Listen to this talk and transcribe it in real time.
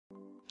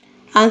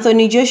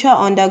Anthony Joshua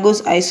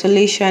undergoes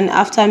isolation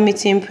after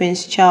meeting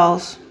Prince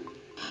Charles.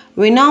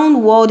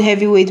 Renowned world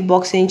heavyweight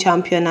boxing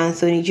champion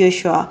Anthony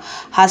Joshua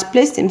has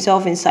placed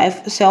himself in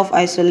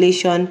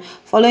self-isolation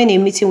following a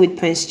meeting with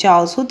Prince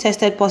Charles, who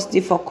tested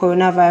positive for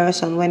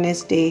coronavirus on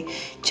Wednesday.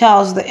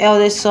 Charles, the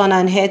eldest son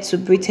and heir to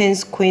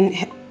Britain's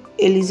Queen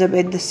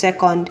Elizabeth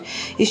II,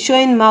 is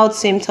showing mild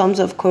symptoms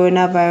of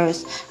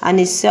coronavirus and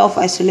is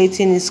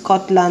self-isolating in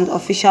Scotland,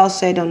 officials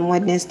said on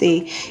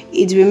Wednesday.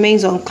 It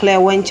remains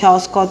unclear when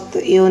Charles caught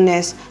the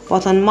illness,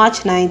 but on March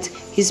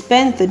 9th, he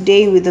spent the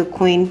day with the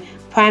Queen,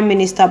 Prime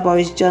Minister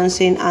Boris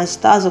Johnson, and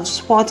stars of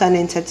sport and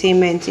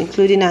entertainment,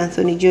 including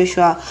Anthony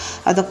Joshua,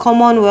 at the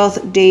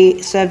Commonwealth Day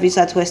service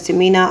at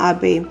Westminster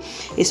Abbey.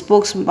 A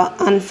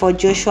spokesman for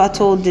Joshua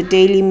told the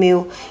Daily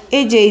Mail,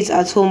 "AJ is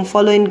at home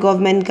following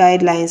government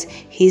guidelines.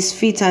 He's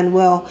fit and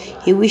well.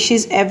 He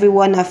wishes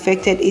everyone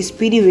affected a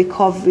speedy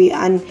recovery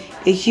and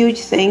a huge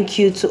thank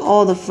you to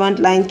all the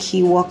frontline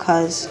key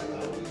workers."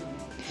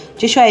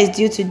 Joshua is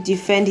due to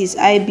defend his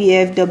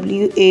IBF,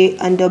 WA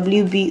and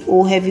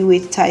WBO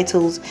heavyweight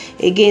titles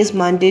against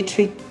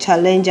mandatory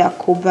challenger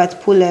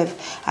Kubrat Pulev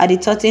at the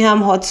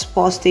Tottenham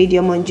Hotspur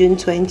Stadium on June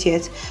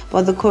 20th,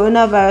 but the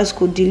coronavirus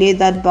could delay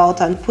that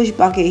bout and push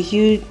back a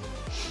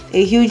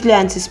hugely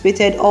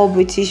anticipated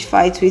all-British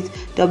fight with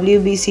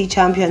WBC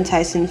champion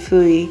Tyson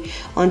Fury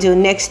until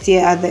next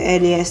year at the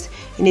earliest.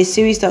 In a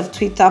series of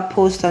Twitter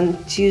posts on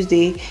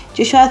Tuesday,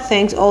 Joshua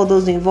thanked all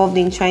those involved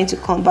in trying to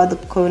combat the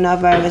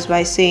coronavirus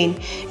by saying,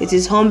 "It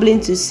is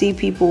humbling to see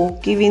people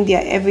giving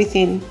their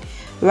everything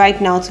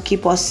right now to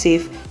keep us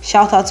safe.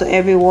 Shout out to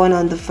everyone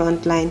on the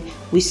front line.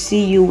 We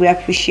see you, we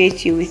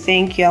appreciate you, we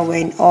thank you, and we're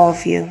in awe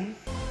of you."